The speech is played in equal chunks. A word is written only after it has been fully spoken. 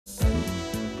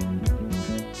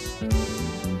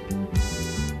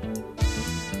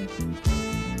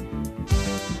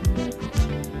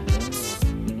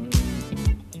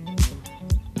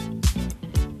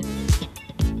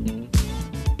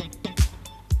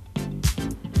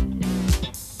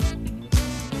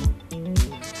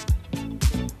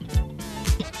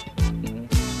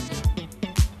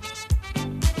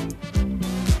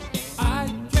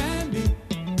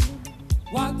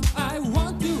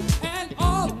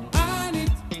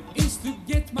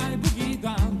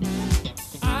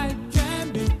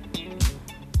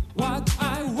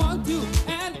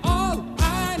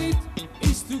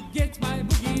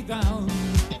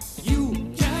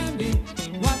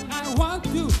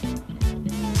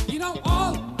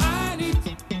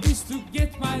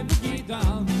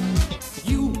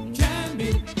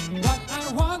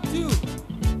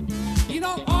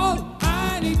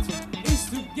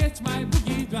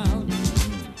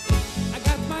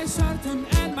shirt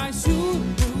and my shoe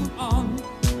on,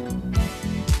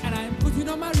 and I'm putting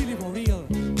on my really for real.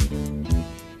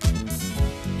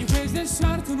 You raise the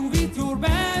shirt with your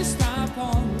best stuff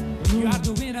on, you are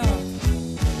the winner.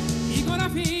 You're gonna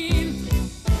feel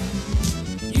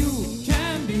you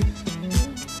can be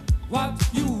what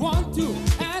you want to,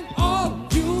 and all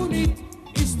you need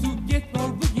is to get your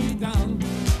boogie down.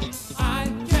 I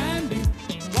can be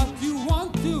what you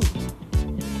want to,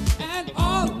 and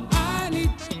all I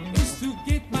need is to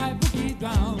get my boogie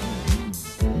down.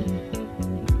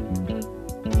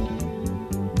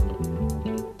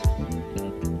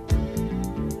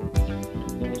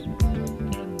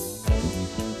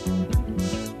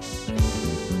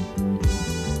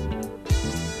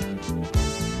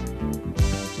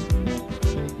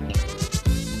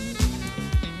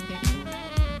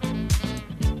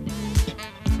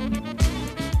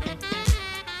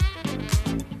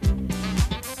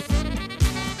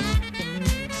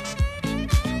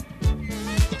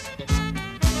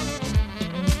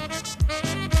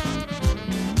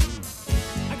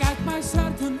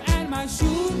 My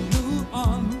shoe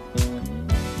on,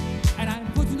 and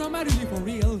I'm putting on my really for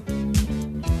real.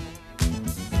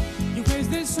 You face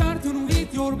this shirt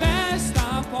with your best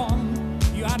stuff on,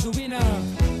 you are the winner.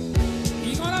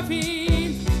 You're gonna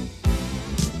feel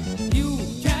you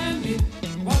can be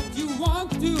what you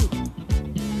want to,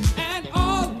 and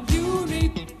all you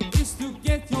need is to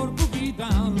get your boogie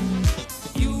down.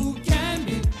 You can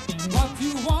be what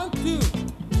you want to,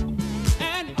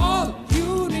 and all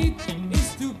you need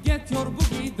is to get your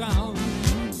boogie down.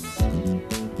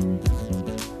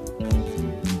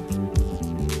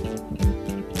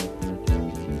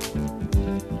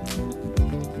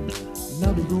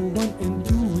 Now we go 1 and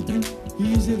 2 and 3.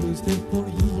 Easy little step for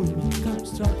you and me. Come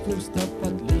strut your stuff